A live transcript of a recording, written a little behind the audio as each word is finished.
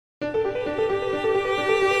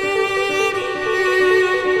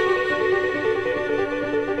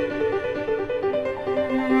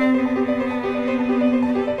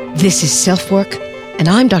This is SelfWork, and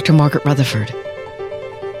I'm Dr. Margaret Rutherford.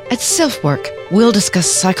 At SelfWork, we'll discuss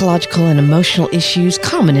psychological and emotional issues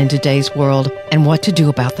common in today's world and what to do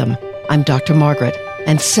about them. I'm Dr. Margaret,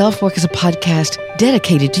 and SelfWork is a podcast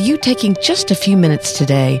dedicated to you taking just a few minutes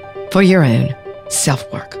today for your own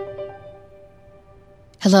self-work.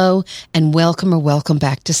 Hello, and welcome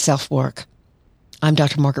back to SelfWork. I'm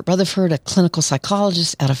Dr. Margaret Rutherford, a clinical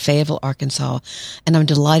psychologist out of Fayetteville, Arkansas, and I'm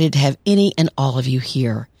delighted to have any and all of you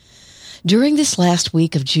here. During this last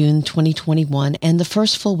week of June 2021 and the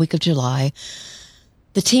first full week of July,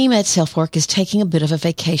 the team at SelfWork is taking a bit of a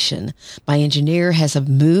vacation. My engineer has a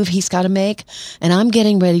move he's got to make, and I'm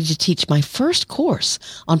getting ready to teach my first course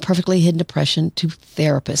on perfectly hidden depression to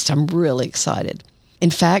therapists. I'm really excited.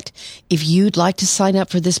 In fact, if you'd like to sign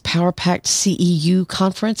up for this power-packed CEU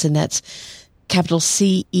conference, and that's capital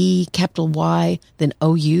C-E, capital Y, then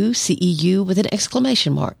O-U, CEU with an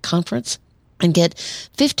exclamation mark, conference, and get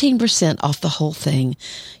 15% off the whole thing,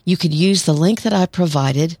 you could use the link that I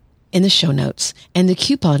provided in the show notes and the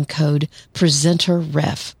coupon code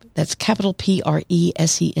PRESENTERREF. That's capital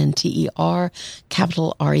P-R-E-S-E-N-T-E-R,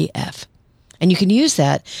 capital R-E-F. And you can use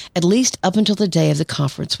that at least up until the day of the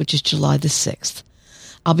conference, which is July the 6th.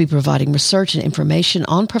 I'll be providing research and information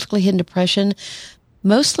on perfectly hidden depression,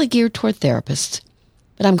 mostly geared toward therapists,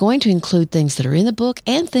 but I'm going to include things that are in the book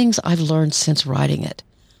and things I've learned since writing it.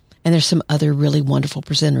 And there's some other really wonderful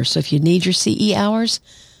presenters. So if you need your CE hours,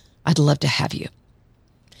 I'd love to have you.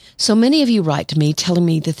 So many of you write to me telling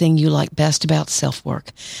me the thing you like best about SelfWork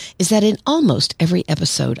is that in almost every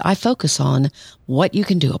episode, I focus on what you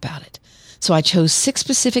can do about it. So I chose 6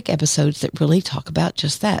 specific episodes that really talk about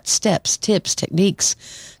just that: steps, tips, techniques,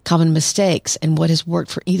 common mistakes, and what has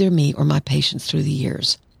worked for either me or my patients through the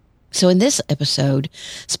years. So in this episode,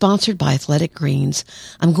 sponsored by Athletic Greens,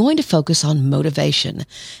 I'm going to focus on motivation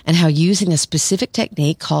and how using a specific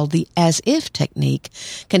technique called the as-if technique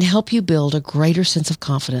can help you build a greater sense of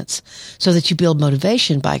confidence so that you build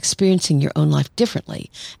motivation by experiencing your own life differently.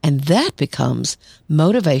 And that becomes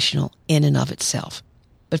motivational in and of itself.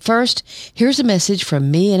 But first, here's a message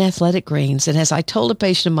from me and Athletic Greens. And as I told a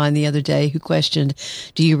patient of mine the other day who questioned,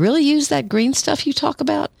 do you really use that green stuff you talk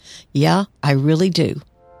about? Yeah, I really do.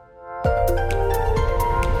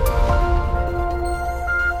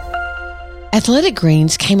 Athletic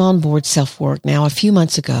Greens came on board SelfWork now a few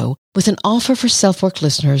months ago with an offer for SelfWork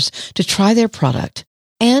listeners to try their product.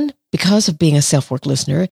 And because of being a SelfWork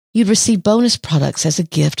listener, you'd receive bonus products as a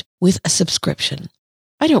gift with a subscription.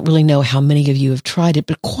 I don't really know how many of you have tried it,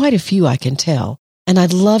 but quite a few I can tell. And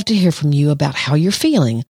I'd love to hear from you about how you're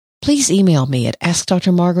feeling. Please email me at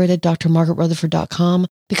askdrmargaret@drmargaretrutherford.com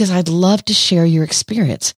because I'd love to share your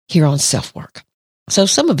experience here on SelfWork. So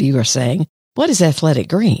some of you are saying, what is Athletic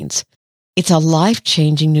Greens? It's a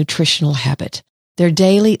life-changing nutritional habit. Their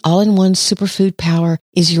daily all-in-one superfood power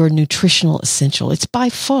is your nutritional essential. It's by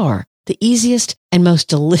far the easiest and most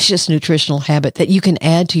delicious nutritional habit that you can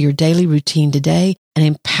add to your daily routine today and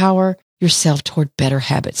empower yourself toward better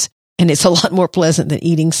habits. And it's a lot more pleasant than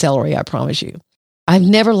eating celery, I promise you. I've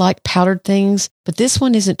never liked powdered things, but this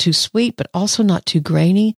one isn't too sweet, but also not too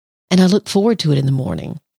grainy, and I look forward to it in the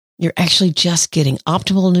morning. You're actually just getting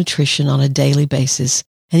optimal nutrition on a daily basis,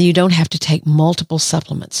 and you don't have to take multiple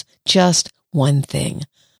supplements, just one thing.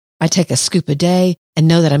 I take a scoop a day and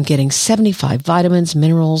know that I'm getting 75 vitamins,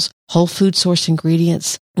 minerals, whole food source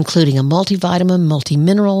ingredients, including a multivitamin,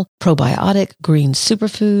 multi-mineral, probiotic, green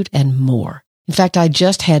superfood, and more. In fact, I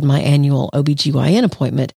just had my annual OBGYN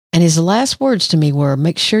appointment, and his last words to me were,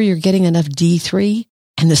 make sure you're getting enough D3,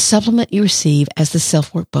 and the supplement you receive as the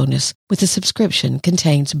SelfWork bonus with the subscription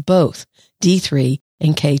contains both D3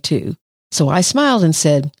 and K2. So I smiled and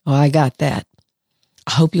said, oh, I got that.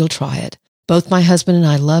 I hope you'll try it. Both my husband and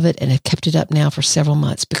I love it and have kept it up now for several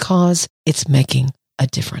months because it's making a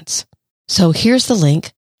difference. So here's the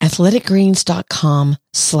link,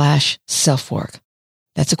 athleticgreens.com/selfwork.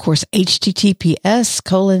 That's, of course,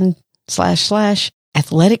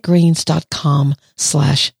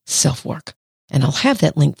 https://athleticgreens.com/selfwork. And I'll have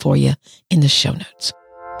that link for you in the show notes.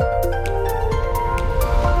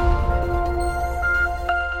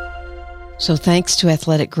 So thanks to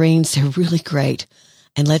Athletic Greens, they're really great.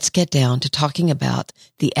 And let's get down to talking about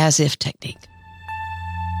the as-if technique.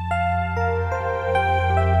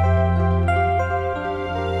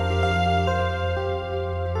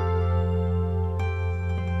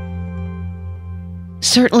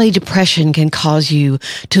 Certainly, depression can cause you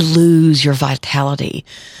to lose your vitality,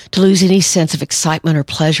 to lose any sense of excitement or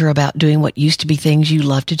pleasure about doing what used to be things you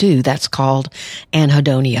love to do. That's called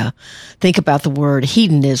anhedonia. Think about the word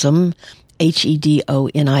hedonism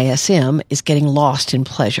hedonism, is getting lost in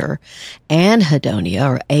pleasure. Anhedonia,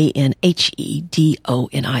 or anhedonia,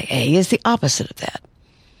 is the opposite of that.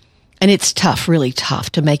 And it's tough, really tough,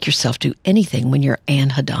 to make yourself do anything when you're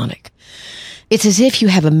anhedonic. It's as if you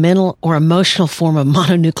have a mental or emotional form of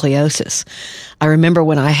mononucleosis. I remember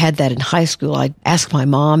when I had that in high school, I'd ask my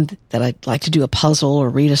mom that I'd like to do a puzzle or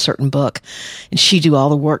read a certain book, and she'd do all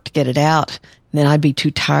the work to get it out. And then I'd be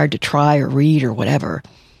too tired to try or read or whatever.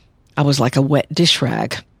 I was like a wet dish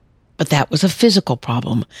rag. But that was a physical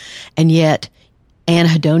problem. And yet,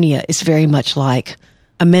 anhedonia is very much like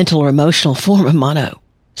a mental or emotional form of mono.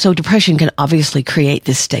 So depression can obviously create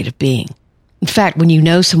this state of being. In fact, when you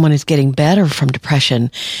know someone is getting better from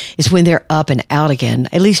depression is when they're up and out again,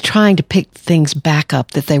 at least trying to pick things back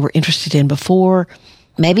up that they were interested in before,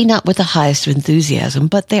 maybe not with the highest of enthusiasm,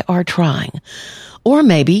 but they are trying. Or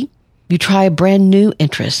maybe you try a brand new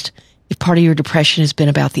interest if part of your depression has been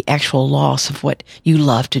about the actual loss of what you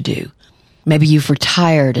love to do. Maybe you've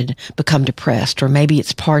retired and become depressed, or maybe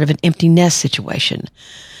it's part of an empty nest situation.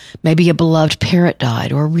 Maybe a beloved parent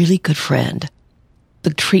died or a really good friend.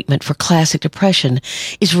 The treatment for classic depression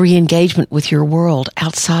is re-engagement with your world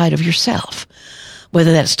outside of yourself.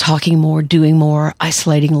 Whether that's talking more, doing more,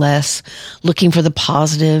 isolating less, looking for the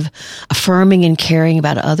positive, affirming and caring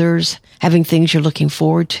about others, having things you're looking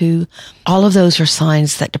forward to, all of those are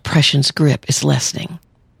signs that depression's grip is lessening.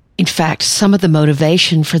 In fact, some of the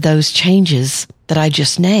motivation for those changes that I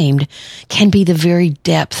just named can be the very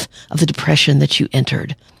depth of the depression that you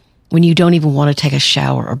entered, when you don't even want to take a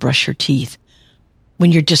shower or brush your teeth,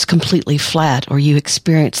 when you're just completely flat, or you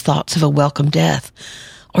experience thoughts of a welcome death,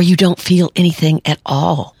 or you don't feel anything at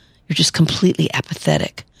all. You're just completely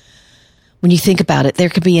apathetic. When you think about it, there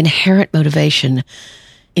could be inherent motivation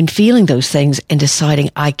in feeling those things and deciding,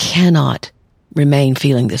 I cannot remain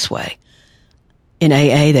feeling this way. In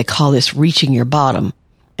AA, they call this reaching your bottom,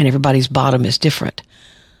 and everybody's bottom is different.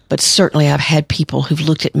 But certainly I've had people who've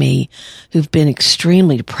looked at me who've been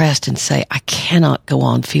extremely depressed and say, I cannot go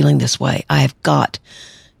on feeling this way. I have got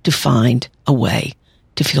to find a way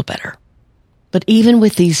to feel better. But even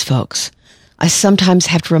with these folks, I sometimes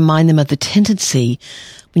have to remind them of the tendency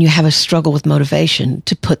when you have a struggle with motivation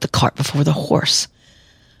to put the cart before the horse.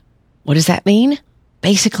 What does that mean?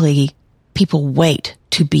 Basically, people wait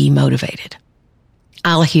to be motivated.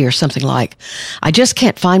 I'll hear something like, I just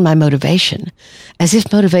can't find my motivation, as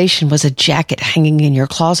if motivation was a jacket hanging in your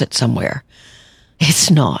closet somewhere. It's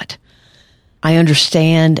not. I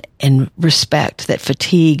understand and respect that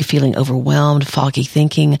fatigue, feeling overwhelmed, foggy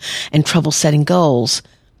thinking, and trouble setting goals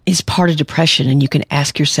is part of depression, and you can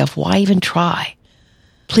ask yourself, why even try?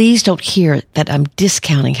 Please don't hear that I'm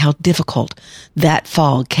discounting how difficult that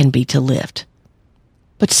fog can be to lift.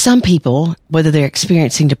 But some people, whether they're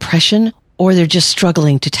experiencing depression or they're just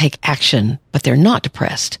struggling to take action, but they're not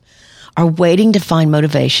depressed, are waiting to find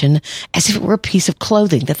motivation as if it were a piece of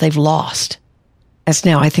clothing that they've lost. As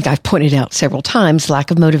now I think I've pointed out several times, lack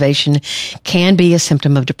of motivation can be a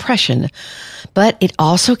symptom of depression, but it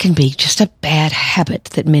also can be just a bad habit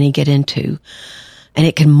that many get into. And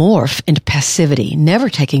it can morph into passivity, never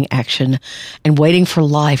taking action and waiting for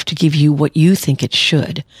life to give you what you think it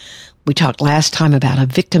should. We talked last time about a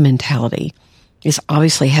victim mentality. This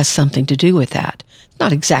obviously has something to do with that. It's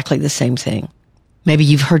not exactly the same thing. Maybe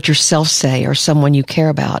you've heard yourself say, or someone you care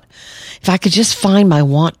about, if I could just find my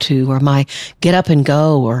want to, or my get up and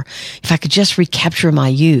go, or if I could just recapture my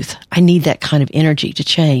youth, I need that kind of energy to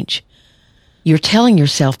change. You're telling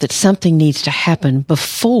yourself that something needs to happen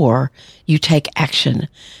before you take action.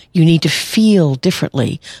 You need to feel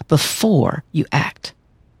differently before you act.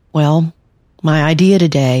 Well, my idea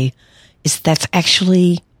today is that's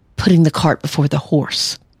actually putting the cart before the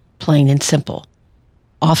horse, plain and simple.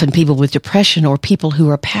 Often people with depression or people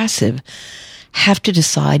who are passive have to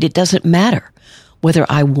decide it doesn't matter whether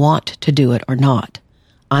I want to do it or not.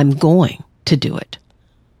 I'm going to do it.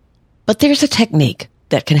 But there's a technique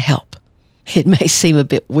that can help. It may seem a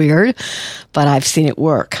bit weird, but I've seen it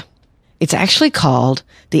work. It's actually called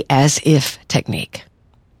the as-if technique.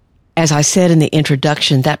 As I said in the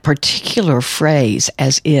introduction, that particular phrase,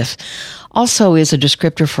 as if, also is a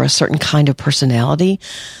descriptor for a certain kind of personality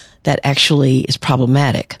that actually is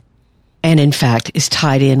problematic, and in fact is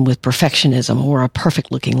tied in with perfectionism or a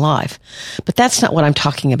perfect-looking life. But that's not what I'm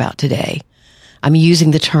talking about today. I'm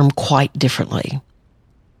using the term quite differently.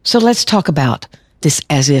 So let's talk about this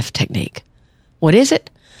as-if technique. What is it?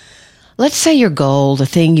 Let's say your goal, the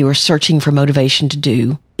thing you are searching for motivation to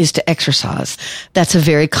do, is to exercise. That's a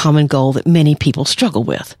very common goal that many people struggle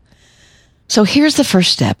with. So here's the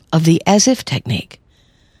first step of the as-if technique.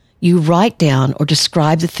 You write down or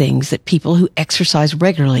describe the things that people who exercise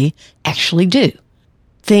regularly actually do.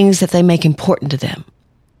 Things that they make important to them.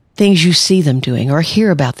 Things you see them doing or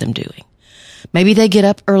hear about them doing. Maybe they get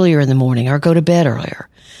up earlier in the morning or go to bed earlier.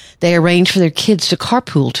 They arrange for their kids to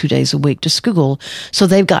carpool 2 days a week to school so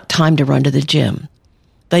they've got time to run to the gym.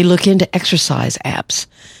 They look into exercise apps.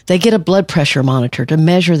 They get a blood pressure monitor to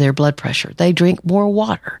measure their blood pressure. They drink more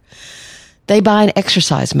water. They buy an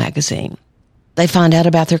exercise magazine. They find out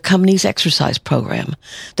about their company's exercise program.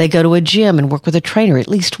 They go to a gym and work with a trainer at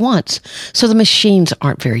least once, so the machines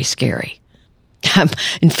aren't very scary.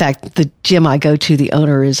 In fact, the gym I go to, the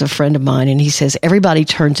owner is a friend of mine, and he says everybody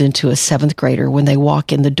turns into a 7th grader when they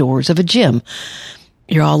walk in the doors of a gym.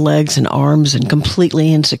 You're all legs and arms and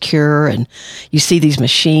completely insecure, and you see these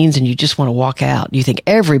machines and you just want to walk out. You think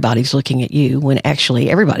everybody's looking at you when actually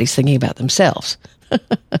everybody's thinking about themselves.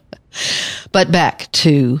 But back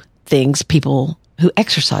to things people who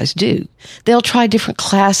exercise do. They'll try different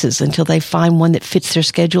classes until they find one that fits their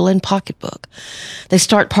schedule and pocketbook. They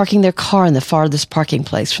start parking their car in the farthest parking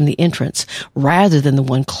place from the entrance rather than the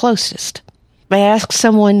one closest. They ask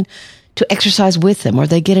someone to exercise with them, or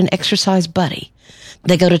they get an exercise buddy.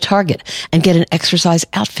 They go to Target and get an exercise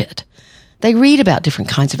outfit. They read about different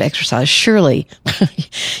kinds of exercise. Surely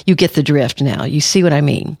you get the drift now. You see what I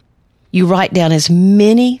mean? You write down as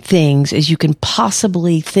many things as you can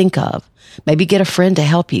possibly think of. Maybe get a friend to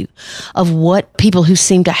help you, of what people who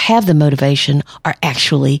seem to have the motivation are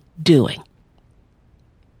actually doing.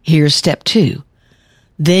 Here's step 2.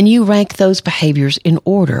 Then you rank those behaviors in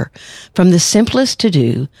order from the simplest to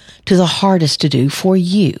do to the hardest to do for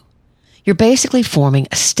you. You're basically forming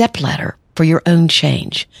a step ladder for your own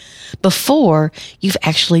change before you've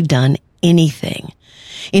actually done anything.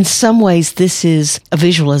 In some ways, this is a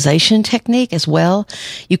visualization technique as well.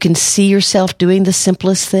 You can see yourself doing the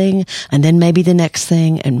simplest thing, and then maybe the next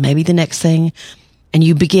thing, and maybe the next thing, and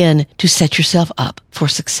you begin to set yourself up for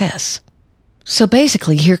success. So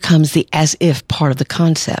basically, here comes the as if part of the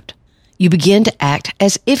concept. You begin to act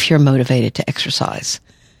as if you're motivated to exercise.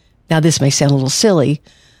 Now, this may sound a little silly.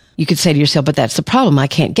 You could say to yourself, but that's the problem. I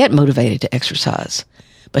can't get motivated to exercise.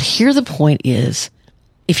 But here the point is,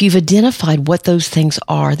 if you've identified what those things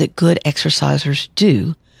are that good exercisers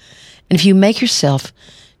do, and if you make yourself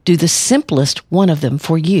do the simplest one of them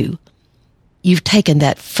for you, you've taken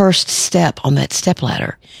that first step on that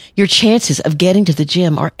stepladder. Your chances of getting to the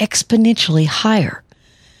gym are exponentially higher.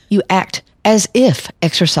 You act as if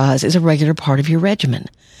exercise is a regular part of your regimen.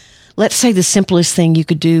 Let's say the simplest thing you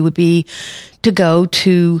could do would be to go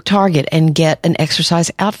to Target and get an exercise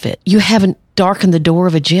outfit. You haven't darkened the door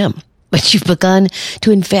of a gym, but you've begun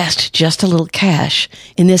to invest just a little cash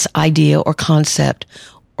in this idea or concept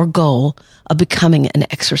or goal of becoming an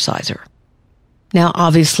exerciser. Now,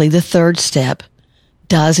 obviously, the third step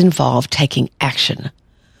does involve taking action,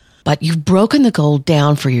 but you've broken the goal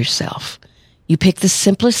down for yourself. You pick the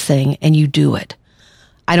simplest thing and you do it.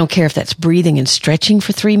 I don't care if that's breathing and stretching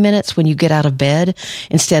for 3 minutes when you get out of bed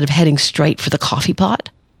instead of heading straight for the coffee pot.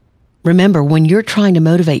 Remember, when you're trying to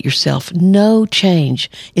motivate yourself, no change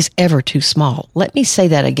is ever too small. Let me say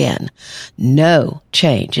that again. No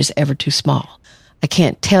change is ever too small. I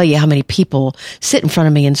can't tell you how many people sit in front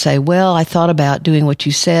of me and say, well, I thought about doing what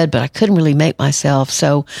you said, but I couldn't really make myself,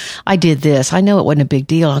 so I did this. I know it wasn't a big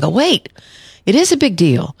deal. I go, wait, it is a big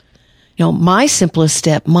deal. You know, my simplest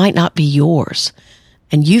step might not be yours,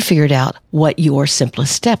 and you figured out what your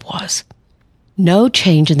simplest step was. No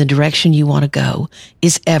change in the direction you want to go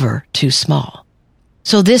is ever too small.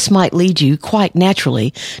 So this might lead you quite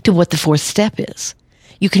naturally to what the fourth step is.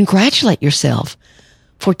 You congratulate yourself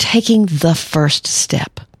for taking the first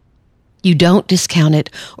step. You don't discount it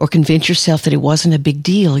or convince yourself that it wasn't a big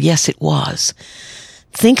deal. Yes, it was.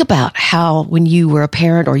 Think about how when you were a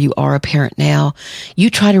parent or you are a parent now, you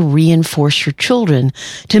try to reinforce your children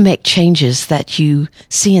to make changes that you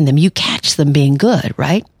see in them. You catch them being good,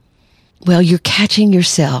 right? Well, you're catching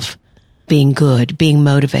yourself being good, being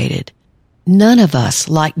motivated. None of us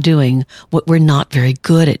like doing what we're not very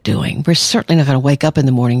good at doing. We're certainly not going to wake up in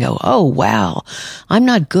the morning and go, oh, wow, I'm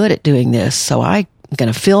not good at doing this, so I'm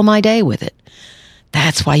going to fill my day with it.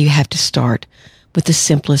 That's why you have to start with the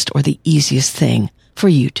simplest or the easiest thing for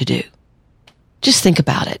you to do. Just think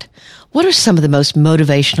about it. What are some of the most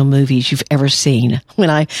motivational movies you've ever seen?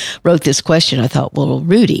 When I wrote this question, I thought, well,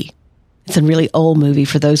 Rudy. It's a really old movie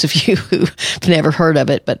for those of you who've never heard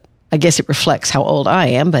of it, but I guess it reflects how old I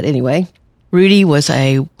am. But anyway, Rudy was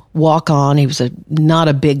a walk-on. He was not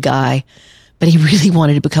a big guy, but he really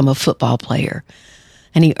wanted to become a football player.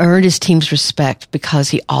 And he earned his team's respect because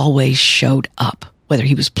he always showed up, whether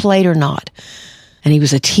he was played or not. And he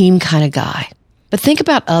was a team kind of guy. But think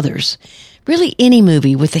about others. Really any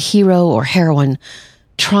movie with the hero or heroine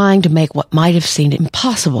trying to make what might have seemed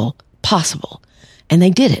impossible possible. And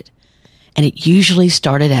they did it. And it usually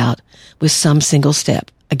started out with some single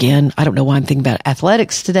step. Again, I don't know why I'm thinking about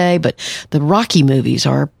athletics today, but the Rocky movies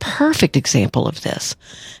are a perfect example of this.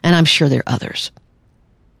 And I'm sure there are others.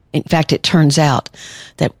 In fact, it turns out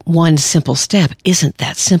that one simple step isn't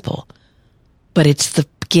that simple, but it's the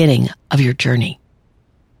beginning of your journey.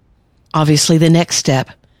 Obviously, the next step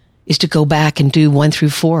is to go back and do 1 through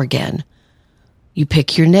 4 again. You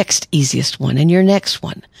pick your next easiest one and your next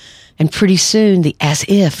one. And pretty soon the as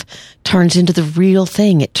if turns into the real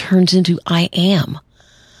thing. It turns into I am.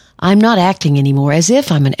 I'm not acting anymore as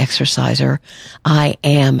if I'm an exerciser. I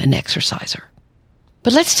am an exerciser.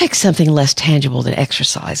 But let's take something less tangible than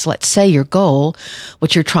exercise. Let's say your goal,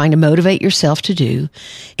 what you're trying to motivate yourself to do,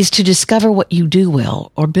 is to discover what you do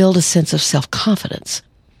well or build a sense of self-confidence.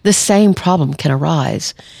 The same problem can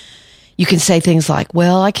arise. You can say things like,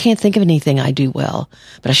 well, I can't think of anything I do well,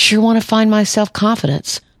 but I sure want to find my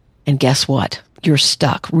self-confidence. And guess what? You're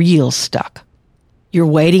stuck, real stuck. You're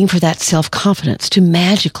waiting for that self-confidence to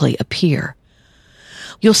magically appear.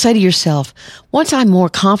 You'll say to yourself, once I'm more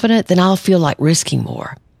confident, then I'll feel like risking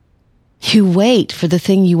more. You wait for the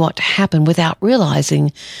thing you want to happen without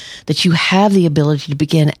realizing that you have the ability to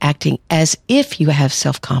begin acting as if you have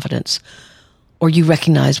self-confidence, or you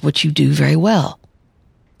recognize what you do very well.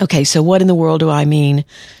 Okay, so what in the world do I mean?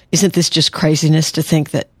 Isn't this just craziness to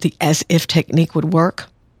think that the as-if technique would work?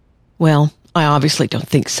 Well, I obviously don't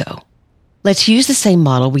think so. Let's use the same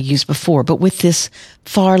model we used before, but with this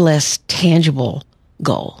far less tangible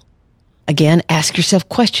goal. Again, ask yourself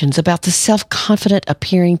questions about the self-confident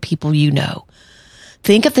appearing people you know.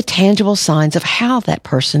 Think of the tangible signs of how that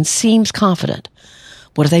person seems confident.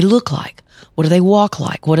 What do they look like? What do they walk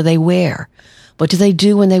like? What do they wear? What do they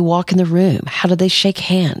do when they walk in the room? How do they shake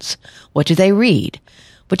hands? What do they read?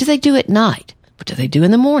 What do they do at night? What do they do in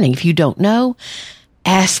the morning? If you don't know,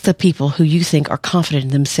 ask the people who you think are confident in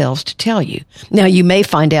themselves to tell you. Now, you may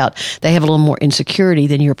find out they have a little more insecurity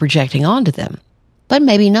than you're projecting onto them, but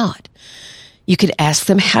maybe not. You could ask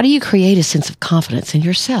them, how do you create a sense of confidence in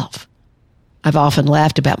yourself? I've often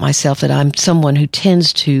laughed about myself that I'm someone who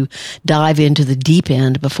tends to dive into the deep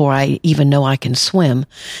end before I even know I can swim.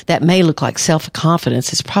 That may look like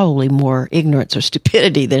self-confidence. It's probably more ignorance or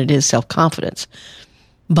stupidity than it is self-confidence.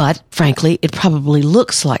 But frankly, it probably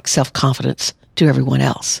looks like self-confidence to everyone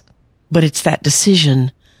else. But it's that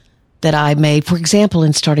decision that I made, for example,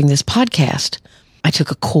 in starting this podcast. I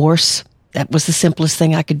took a course. That was the simplest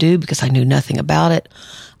thing I could do because I knew nothing about it.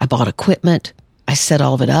 I bought equipment. I set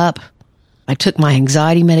all of it up. I took my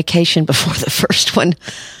anxiety medication before the first one.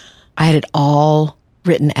 I had it all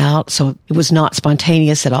written out, so it was not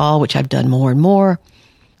spontaneous at all, which I've done more and more.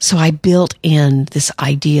 So I built in this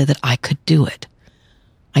idea that I could do it.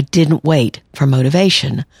 I didn't wait for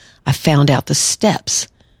motivation. I found out the steps,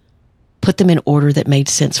 put them in order that made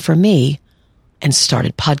sense for me, and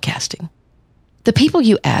started podcasting. The people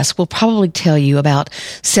you ask will probably tell you about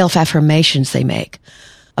self-affirmations they make,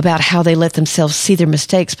 about how they let themselves see their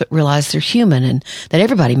mistakes but realize they're human and that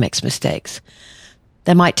everybody makes mistakes.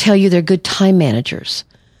 They might tell you they're good time managers.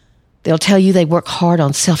 They'll tell you they work hard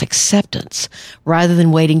on self-acceptance rather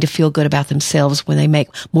than waiting to feel good about themselves when they make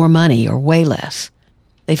more money or way less.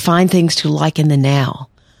 They find things to like in the now.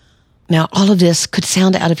 Now, all of this could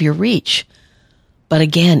sound out of your reach. But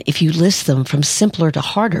again, if you list them from simpler to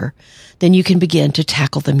harder, then you can begin to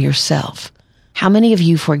tackle them yourself. How many of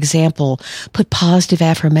you, for example, put positive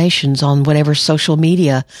affirmations on whatever social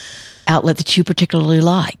media outlet that you particularly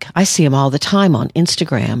like? I see them all the time on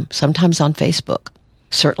Instagram, sometimes on Facebook,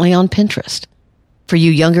 certainly on Pinterest. For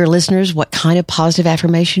you younger listeners, what kind of positive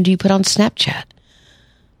affirmation do you put on Snapchat?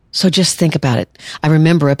 So just think about it. I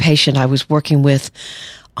remember a patient I was working with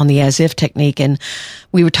on the as-if technique, and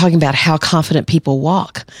we were talking about how confident people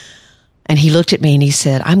walk. And he looked at me and he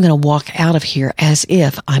said, I'm going to walk out of here as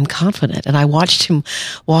if I'm confident. And I watched him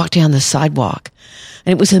walk down the sidewalk.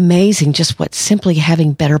 And it was amazing just what simply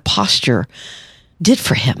having better posture did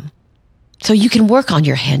for him. So you can work on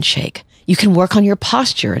your handshake. You can work on your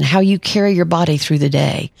posture and how you carry your body through the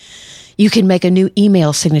day. You can make a new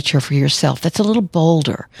email signature for yourself that's a little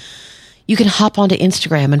bolder. You can hop onto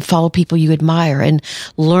Instagram and follow people you admire and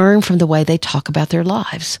learn from the way they talk about their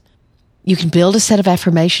lives. You can build a set of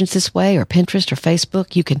affirmations this way, or Pinterest or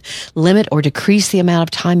Facebook. You can limit or decrease the amount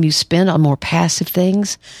of time you spend on more passive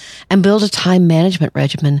things and build a time management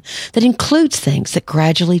regimen that includes things that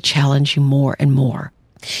gradually challenge you more and more.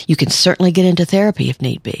 You can certainly get into therapy if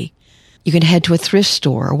need be. You can head to a thrift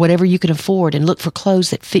store or whatever you can afford and look for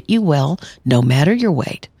clothes that fit you well, no matter your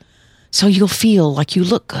weight. so you'll feel like you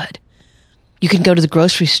look good. You can go to the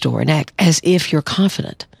grocery store and act as if you're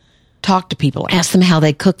confident. Talk to people. Ask them how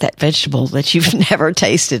they cook that vegetable that you've never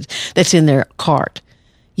tasted that's in their cart.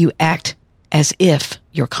 You act as if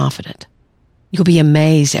you're confident. You'll be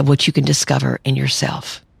amazed at what you can discover in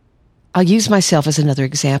yourself. I'll use myself as another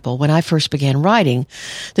example. When I first began writing,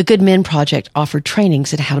 the Good Men Project offered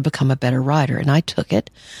trainings on how to become a better writer, and I took it.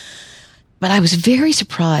 But I was very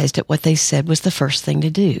surprised at what they said was the first thing to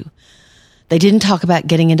do. They didn't talk about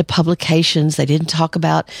getting into publications. They didn't talk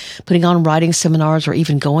about putting on writing seminars or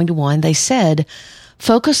even going to one. They said,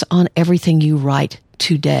 focus on everything you write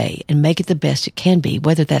today and make it the best it can be,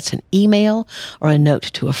 whether that's an email or a note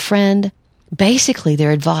to a friend. Basically,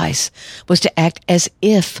 their advice was to act as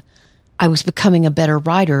if I was becoming a better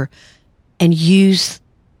writer and use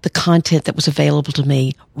the content that was available to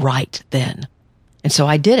me right then. And so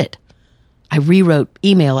I did it. I rewrote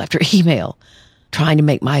email after email, trying to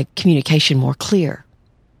make my communication more clear.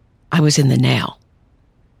 I was in the now.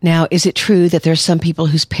 Now, is it true that there are some people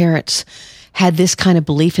whose parents had this kind of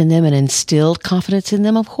belief in them and instilled confidence in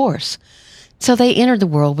them? Of course. So they entered the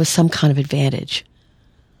world with some kind of advantage.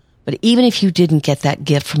 But even if you didn't get that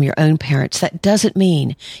gift from your own parents, that doesn't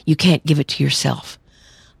mean you can't give it to yourself.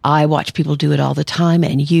 I watch people do it all the time,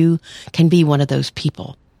 and you can be one of those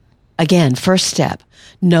people. Again, first step,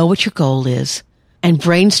 know what your goal is and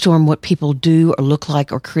brainstorm what people do or look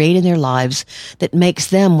like or create in their lives that makes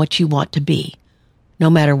them what you want to be,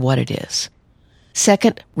 no matter what it is.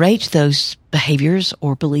 Second, rate those behaviors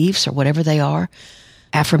or beliefs or whatever they are,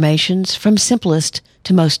 affirmations, from simplest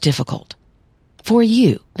to most difficult. For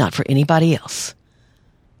you, not for anybody else.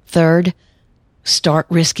 Third, start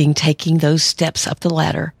risking taking those steps up the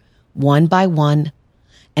ladder, one by one.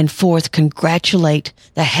 And fourth, congratulate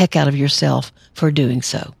the heck out of yourself for doing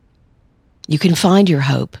so. You can find your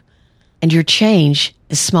hope, and your change,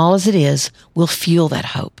 as small as it is, will fuel that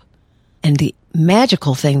hope. And the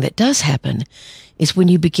magical thing that does happen is when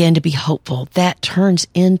you begin to be hopeful, that turns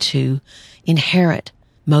into inherent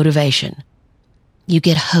motivation. You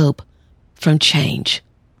get hope from change,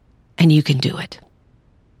 and you can do it.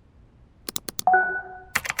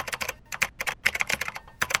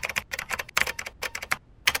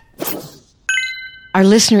 Our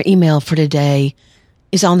listener email for today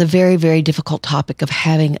is on the very, very difficult topic of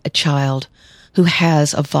having a child who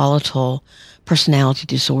has a volatile personality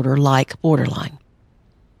disorder like borderline.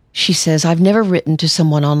 She says, I've never written to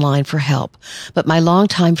someone online for help, but my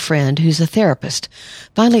longtime friend, who's a therapist,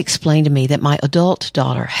 finally explained to me that my adult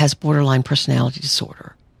daughter has borderline personality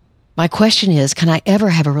disorder. My question is, can I ever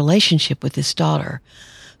have a relationship with this daughter?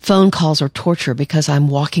 Phone calls are torture because I'm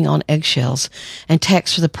walking on eggshells, and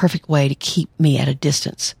texts are the perfect way to keep me at a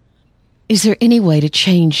distance. Is there any way to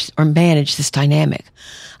change or manage this dynamic?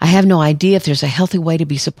 I have no idea if there's a healthy way to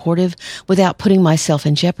be supportive without putting myself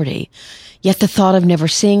in jeopardy. Yet the thought of never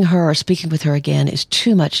seeing her or speaking with her again is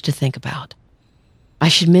too much to think about. I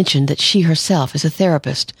should mention that she herself is a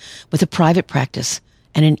therapist with a private practice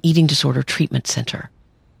and an eating disorder treatment center.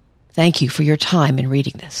 Thank you for your time in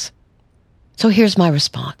reading this. So here's my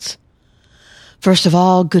response. First of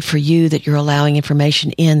all, good for you that you're allowing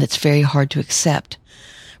information in that's very hard to accept.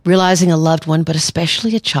 Realizing a loved one, but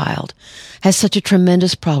especially a child, has such a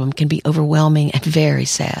tremendous problem can be overwhelming and very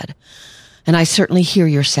sad. And I certainly hear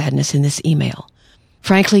your sadness in this email.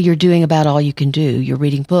 Frankly, you're doing about all you can do. You're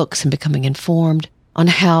reading books and becoming informed on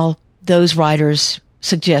how those writers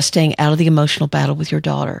suggest staying out of the emotional battle with your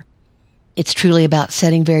daughter. It's truly about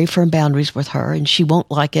setting very firm boundaries with her, and she won't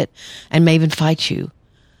like it and may even fight you.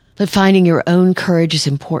 But finding your own courage is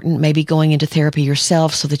important, maybe going into therapy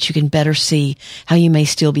yourself so that you can better see how you may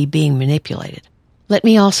still be being manipulated. Let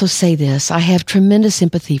me also say this. I have tremendous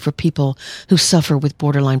empathy for people who suffer with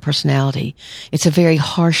borderline personality. It's a very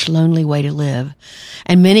harsh, lonely way to live.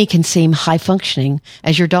 And many can seem high-functioning,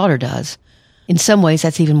 as your daughter does. In some ways,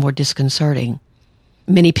 that's even more disconcerting.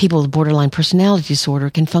 Many people with borderline personality disorder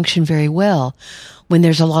can function very well when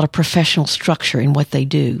there's a lot of professional structure in what they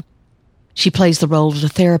do. She plays the role of the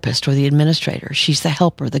therapist or the administrator. She's the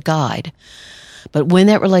helper, the guide. But when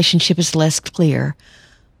that relationship is less clear,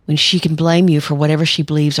 when she can blame you for whatever she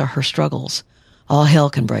believes are her struggles, all hell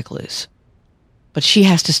can break loose. But she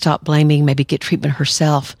has to stop blaming, maybe get treatment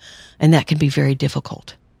herself, and that can be very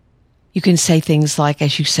difficult. You can say things like,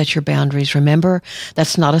 as you set your boundaries, remember,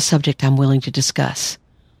 that's not a subject I'm willing to discuss.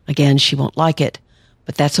 Again, she won't like it,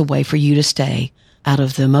 but that's a way for you to stay out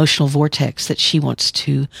of the emotional vortex that she wants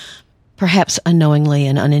to, perhaps unknowingly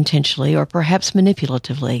and unintentionally, or perhaps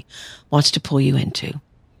manipulatively, wants to pull you into.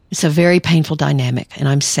 It's a very painful dynamic, and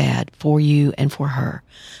I'm sad for you and for her.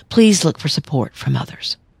 Please look for support from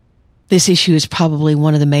others. This issue is probably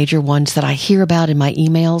one of the major ones that I hear about in my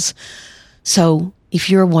emails. So if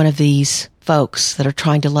you're one of these folks that are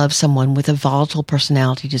trying to love someone with a volatile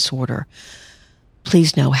personality disorder,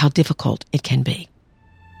 please know how difficult it can be.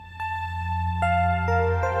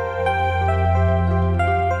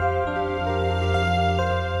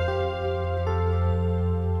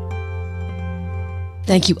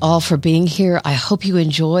 Thank you all for being here. I hope you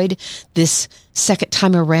enjoyed this second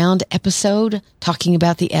time around episode talking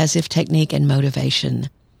about the as if technique and motivation.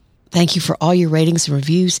 Thank you for all your ratings and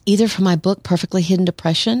reviews, either for my book, Perfectly Hidden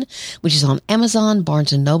Depression, which is on Amazon,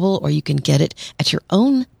 Barnes & Noble, or you can get it at your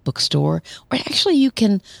own bookstore, or actually you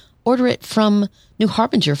can order it from New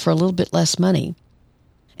Harbinger for a little bit less money.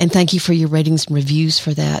 And thank you for your ratings and reviews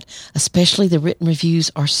for that. Especially the written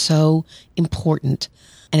reviews are so important.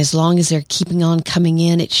 And as long as they're keeping on coming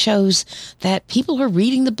in, it shows that people are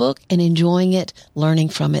reading the book and enjoying it, learning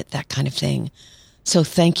from it, that kind of thing. So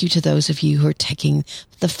thank you to those of you who are taking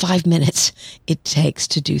the 5 minutes it takes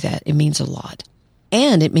to do that. It means a lot.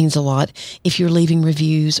 And it means a lot if you're leaving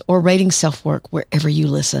reviews or rating SelfWork wherever you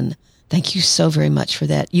listen. Thank you so very much for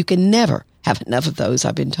that. You can never have enough of those,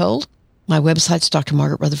 I've been told. My website's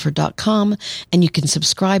drmargaretrutherford.com, and you can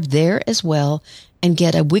subscribe there as well and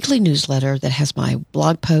get a weekly newsletter that has my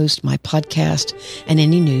blog post, my podcast, and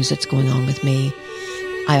any news that's going on with me.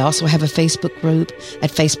 I also have a Facebook group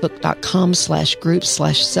at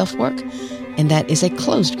facebook.com/group/selfwork, and that is a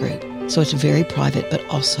closed group. So it's very private, but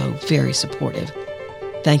also very supportive.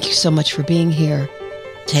 Thank you so much for being here.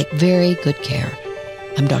 Take very good care.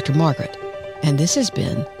 I'm Dr. Margaret, and this has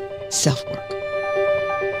been SelfWork.